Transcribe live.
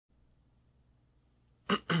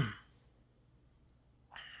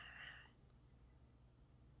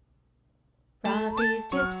Rafi's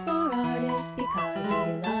tips for artists because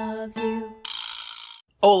he loves you.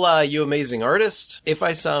 Hola, you amazing artist. If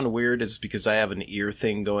I sound weird, it's because I have an ear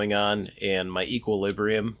thing going on and my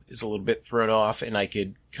equilibrium is a little bit thrown off and I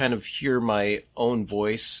could kind of hear my own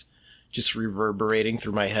voice just reverberating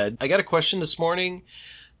through my head. I got a question this morning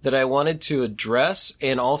that I wanted to address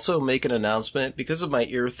and also make an announcement. Because of my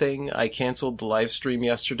ear thing, I canceled the live stream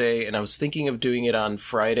yesterday and I was thinking of doing it on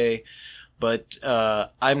Friday, but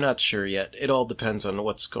I'm not sure yet. It all depends on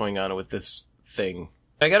what's going on with this thing.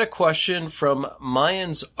 I got a question from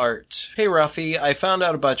Mayan's Art. Hey Rafi, I found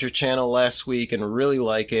out about your channel last week and really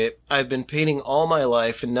like it. I've been painting all my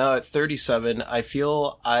life and now at 37, I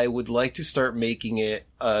feel I would like to start making it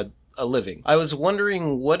a living. I was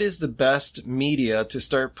wondering what is the best media to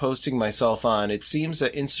start posting myself on. It seems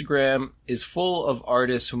that Instagram is full of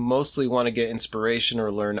artists who mostly want to get inspiration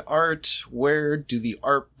or learn art. Where do the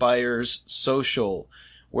art buyers social?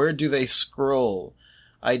 Where do they scroll?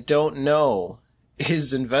 I don't know.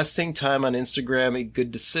 Is investing time on Instagram a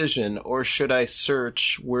good decision, or should I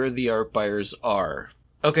search where the art buyers are?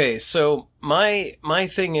 Okay, so my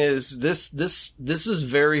thing is this is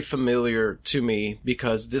very familiar to me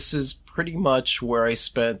because this is pretty much where I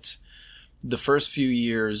spent the first few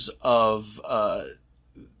years of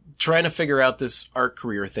trying to figure out this art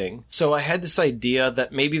career thing. So I had this idea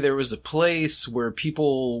that maybe there was a place where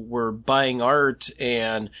people were buying art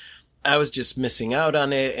and I was just missing out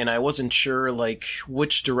on it, and I wasn't sure like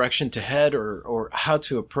which direction to head or how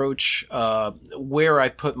to approach where I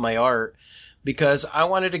put my art, because I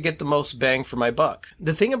wanted to get the most bang for my buck.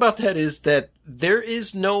 The thing about that is that there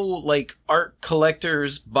is no like art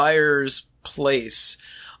collectors, buyers place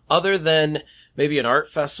other than maybe an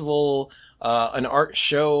art festival, an art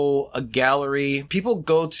show, a gallery. People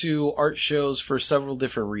go to art shows for several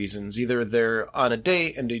different reasons. Either they're on a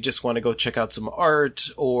date and they just want to go check out some art,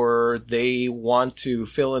 or they want to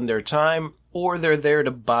fill in their time, or they're there to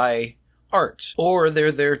buy art, or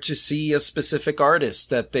they're there to see a specific artist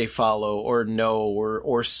that they follow or know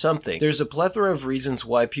or something. There's a plethora of reasons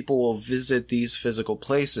why people will visit these physical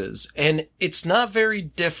places, and it's not very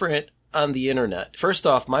different on the internet. First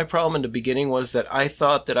off, my problem in the beginning was that I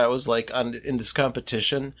thought that I was like in this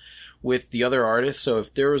competition with the other artists. So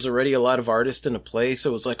if there was already a lot of artists in a place,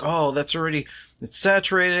 it was like, oh, it's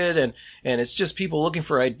saturated and it's just people looking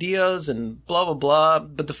for ideas and blah, blah, blah.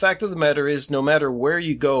 But the fact of the matter is, no matter where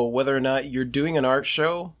you go, whether or not you're doing an art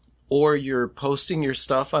show or you're posting your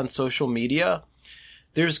stuff on social media,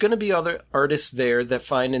 there's going to be other artists there that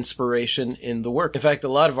find inspiration in the work. In fact, a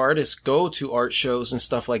lot of artists go to art shows and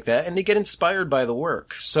stuff like that, and they get inspired by the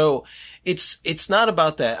work. So it's not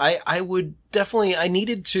about that. I would definitely, I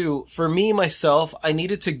needed to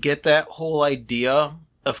get that whole idea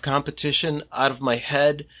of competition out of my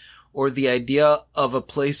head, or the idea of a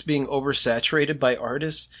place being oversaturated by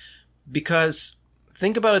artists. Because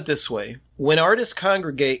think about it this way. When artists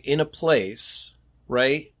congregate in a place,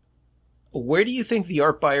 right? Where do you think the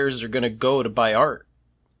art buyers are going to go to buy art?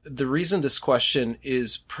 The reason this question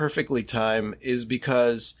is perfectly timed is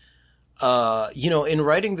because, in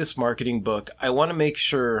writing this marketing book, I want to make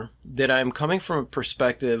sure that I'm coming from a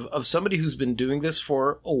perspective of somebody who's been doing this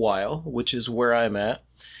for a while, which is where I'm at,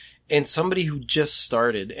 and somebody who just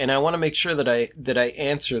started. And I want to make sure that I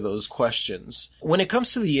answer those questions. When it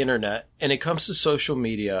comes to the internet and it comes to social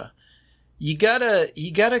media, you gotta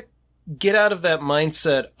get out of that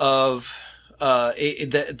mindset of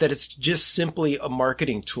that it's just simply a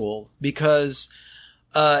marketing tool, because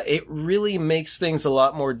it really makes things a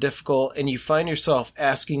lot more difficult, and you find yourself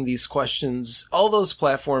asking these questions. All those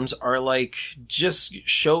platforms are like just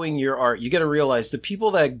showing your art. You got to realize the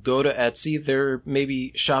people that go to Etsy, they're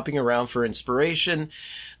maybe shopping around for inspiration.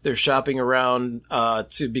 They're shopping around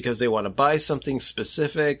because they want to buy something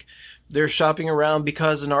specific. They're shopping around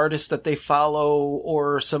because an artist that they follow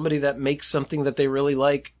or somebody that makes something that they really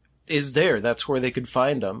like is there. That's where they could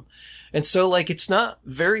find them. And so like, it's not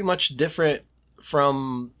very much different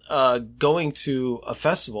from going to a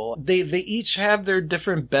festival. They each have their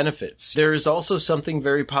different benefits. There is also something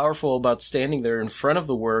very powerful about standing there in front of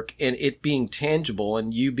the work and it being tangible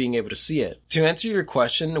and you being able to see it. To answer your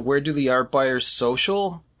question, where do the art buyers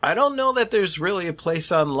social? I don't know that there's really a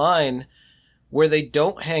place online where they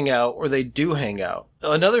don't hang out or they do hang out.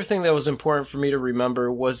 Another thing that was important for me to remember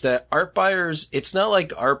was that art buyers, it's not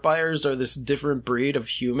like art buyers are this different breed of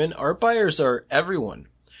human. Art buyers are everyone.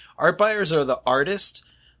 Art buyers are the artists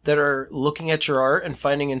that are looking at your art and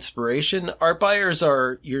finding inspiration. Art buyers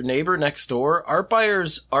are your neighbor next door. Art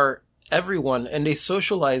buyers are everyone, and they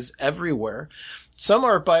socialize everywhere. Some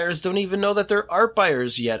art buyers don't even know that they're art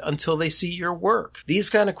buyers yet until they see your work.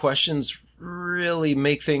 These kind of questions really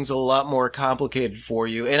make things a lot more complicated for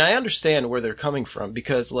you. And I understand where they're coming from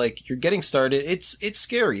because like you're getting started. It's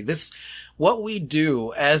scary. What we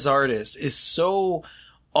do as artists is so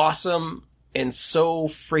awesome and so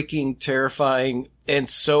freaking terrifying and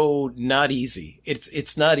so not easy.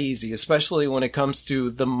 It's not easy, especially when it comes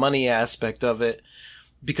to the money aspect of it,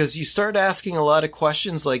 because you start asking a lot of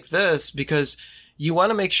questions like this because you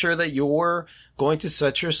want to make sure that you're going to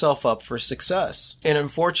set yourself up for success. And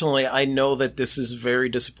unfortunately, I know that this is very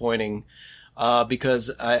disappointing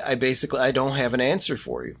because I don't have an answer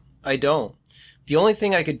for you. I don't. The only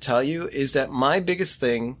thing I could tell you is that my biggest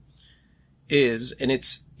thing is, and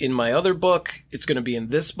it's in my other book, it's going to be in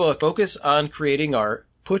this book, focus on creating art.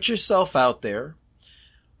 Put yourself out there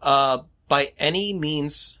by any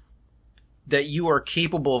means that you are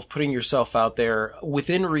capable of putting yourself out there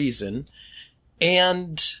within reason,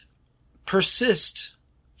 and persist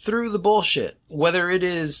through the bullshit, whether it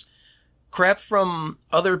is crap from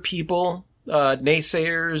other people,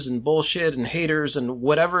 naysayers and bullshit and haters and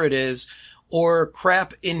whatever it is, or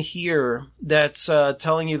crap in here that's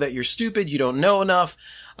telling you that you're stupid, you don't know enough.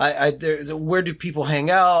 Where do people hang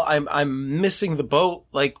out? I'm missing the boat.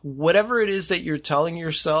 Like whatever it is that you're telling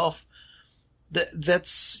yourself,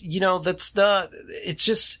 that's not. It's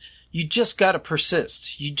just. You just got to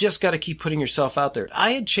persist. You just got to keep putting yourself out there.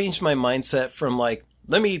 I had changed my mindset from like,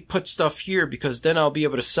 let me put stuff here because then I'll be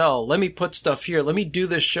able to sell. Let me put stuff here. Let me do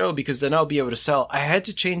this show because then I'll be able to sell. I had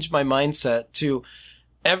to change my mindset to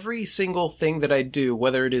every single thing that I do,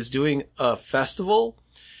 whether it is doing a festival,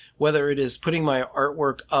 whether it is putting my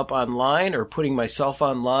artwork up online or putting myself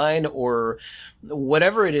online or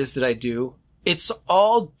whatever it is that I do. It's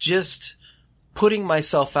all just putting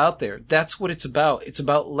myself out there. That's what it's about. It's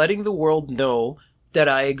about letting the world know that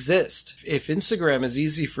I exist. If Instagram is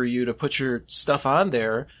easy for you to put your stuff on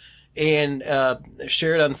there and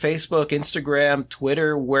share it on Facebook, Instagram,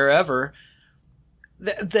 Twitter, wherever,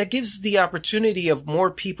 that gives the opportunity of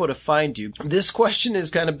more people to find you. This question is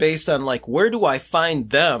kind of based on like, where do I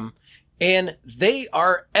find them? And they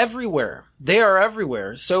are everywhere. They are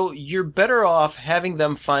everywhere. So you're better off having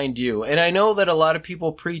them find you. And I know that a lot of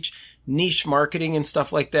people preach niche marketing and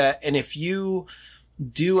stuff like that. And if you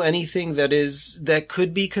do anything that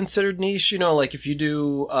could be considered niche, like if you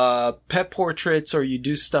do pet portraits or you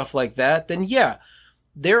do stuff like that, then yeah,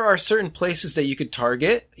 there are certain places that you could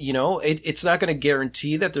target. It's not going to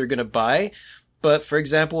guarantee that they're going to buy. But for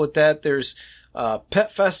example, with that, there's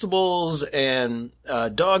pet festivals and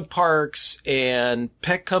dog parks and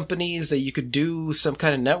pet companies that you could do some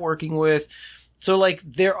kind of networking with. So like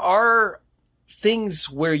there are things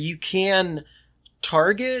where you can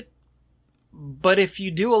target, but if you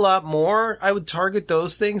do a lot more, I would target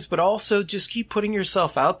those things, but also just keep putting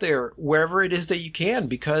yourself out there wherever it is that you can,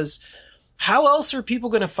 because how else are people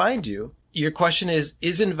going to find you? Your question is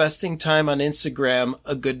investing time on Instagram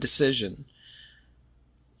a good decision?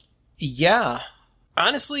 Yeah.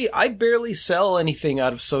 Honestly, I barely sell anything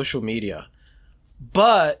out of social media,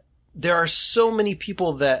 but there are so many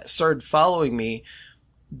people that started following me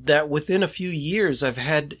that within a few years I've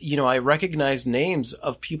had, I recognize names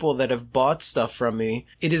of people that have bought stuff from me.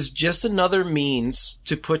 It is just another means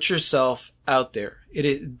to put yourself out there. It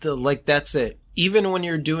is that's it. Even when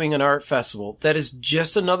you're doing an art festival, that is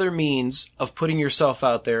just another means of putting yourself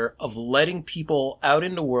out there, of letting people out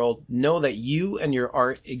in the world know that you and your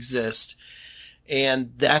art exist.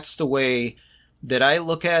 And that's the way that I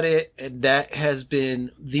look at it. And that has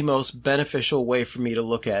been the most beneficial way for me to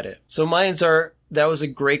look at it. So that was a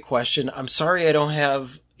great question. I'm sorry I don't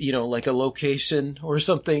have, like a location or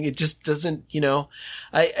something. It just doesn't,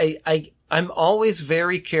 I'm always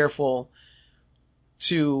very careful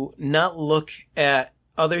to not look at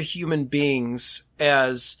other human beings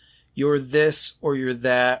as you're this or you're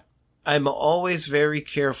that. I'm always very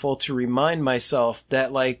careful to remind myself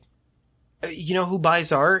that who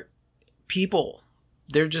buys art? People.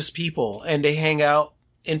 They're just people, and they hang out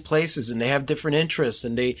in places and they have different interests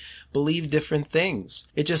and they believe different things.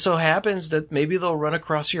 It just so happens that maybe they'll run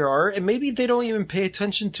across your art and maybe they don't even pay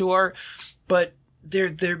attention to art, but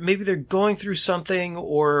maybe they're going through something,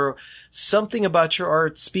 or something about your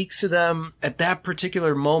art speaks to them at that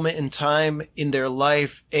particular moment in time in their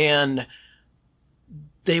life, and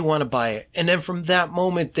they want to buy it. And then from that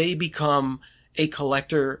moment, they become a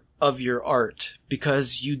collector of your art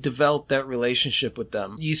because you develop that relationship with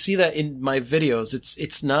them. You see that in my videos.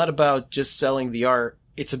 It's not about just selling the art.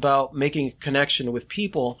 It's about making a connection with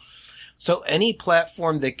people. So any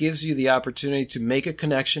platform that gives you the opportunity to make a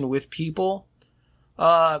connection with people,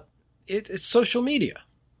 it's social media.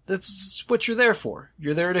 That's what you're there for.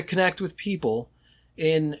 You're there to connect with people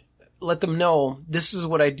and let them know, this is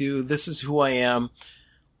what I do, this is who I am.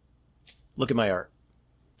 Look at my art.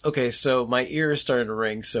 Okay, so my ear is starting to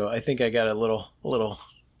ring, so I think I got a little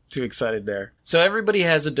too excited there. So everybody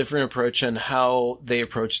has a different approach on how they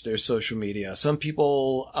approach their social media. Some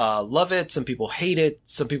people love it, some people hate it,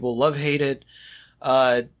 some people hate it.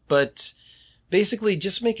 But basically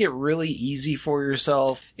just make it really easy for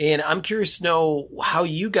yourself. And I'm curious to know how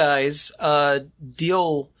you guys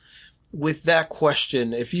deal with that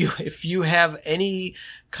question. If you have any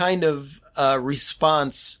kind of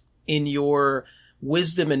response in your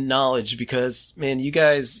wisdom and knowledge, because man, you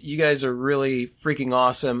guys are really freaking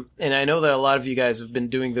awesome. And I know that a lot of you guys have been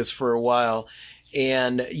doing this for a while,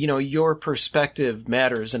 and you know, your perspective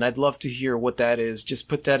matters, and I'd love to hear what that is. Just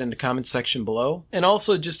put that in the comment section below. And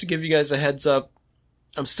also, just to give you guys a heads up,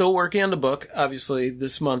 I'm still working on the book, obviously,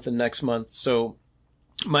 this month and next month, so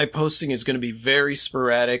my posting is going to be very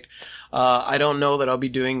sporadic. I don't know that I'll be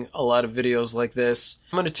doing a lot of videos like this.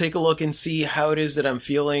 I'm going to take a look and see how it is that I'm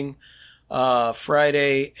feeling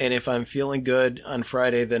Friday, and if I'm feeling good on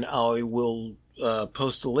Friday, then I will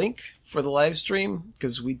post a link for the live stream,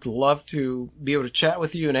 because we'd love to be able to chat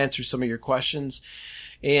with you and answer some of your questions.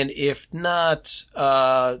 And if not,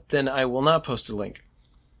 then I will not post a link.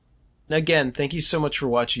 And again, thank you so much for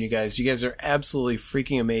watching, you guys. You guys are absolutely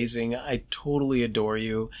freaking amazing. I totally adore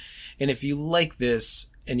you. And if you like this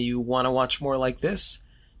and you want to watch more like this,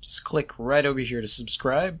 just click right over here to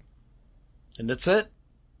subscribe. And that's it.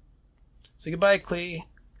 Say goodbye, Clee.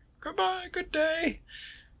 Goodbye, good day.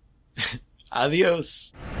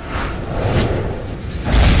 Adios.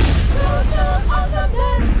 Total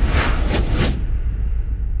awesomeness.